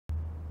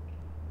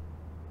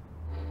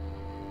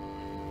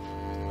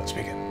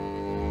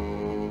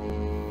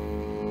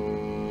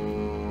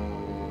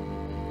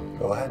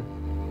Go ahead.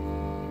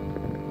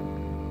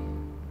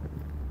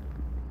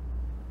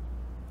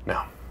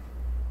 Now,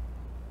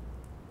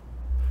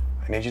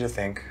 I need you to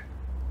think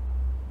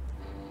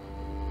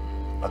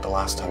about the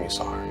last time you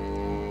saw her.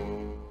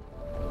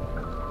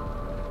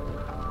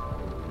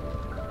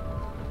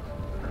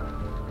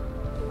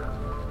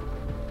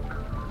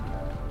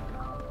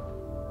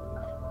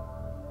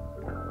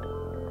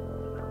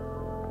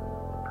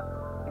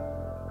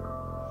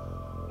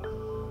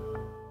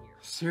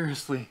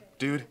 Seriously,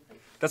 dude.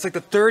 That's like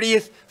the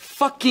 30th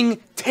fucking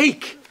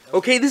take.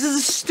 Okay, this is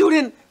a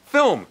student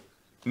film.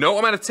 No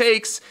amount of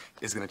takes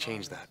is gonna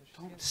change that.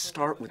 Don't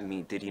start with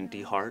me, Diddy and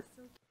D Hart.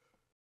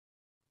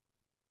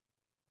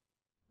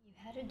 You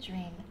had a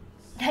dream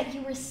that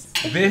you were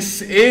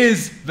This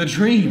is the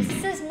dream.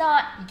 This is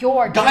not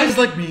your dream. Guys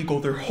like me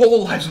go their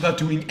whole lives without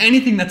doing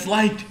anything that's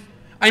liked.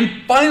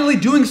 I'm finally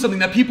doing something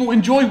that people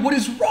enjoy. What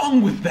is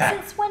wrong with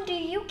that? Since when do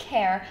you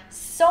care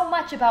so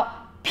much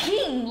about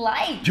being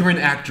liked? You're an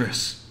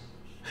actress.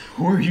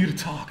 Who are you to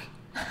talk?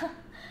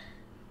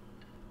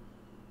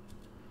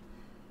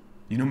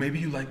 You know, maybe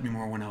you liked me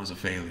more when I was a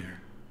failure.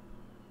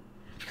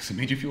 Because it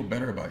made you feel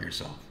better about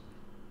yourself.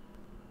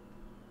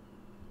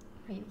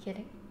 Are you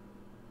kidding?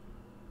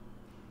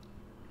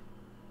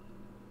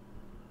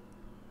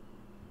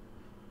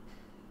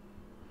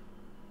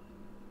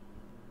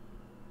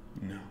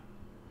 No.